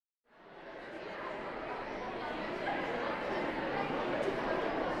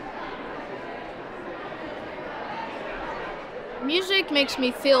Music makes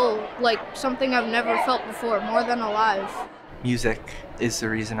me feel like something I've never felt before, more than alive. Music is the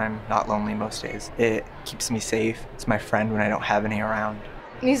reason I'm not lonely most days. It keeps me safe. It's my friend when I don't have any around.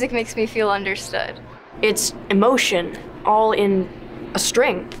 Music makes me feel understood. It's emotion, all in a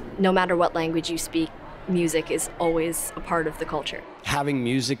string. No matter what language you speak, music is always a part of the culture. Having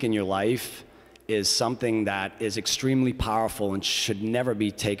music in your life is something that is extremely powerful and should never be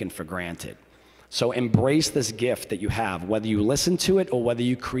taken for granted. So embrace this gift that you have, whether you listen to it or whether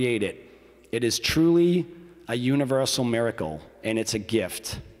you create it. It is truly a universal miracle, and it's a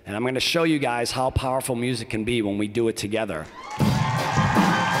gift. And I'm going to show you guys how powerful music can be when we do it together.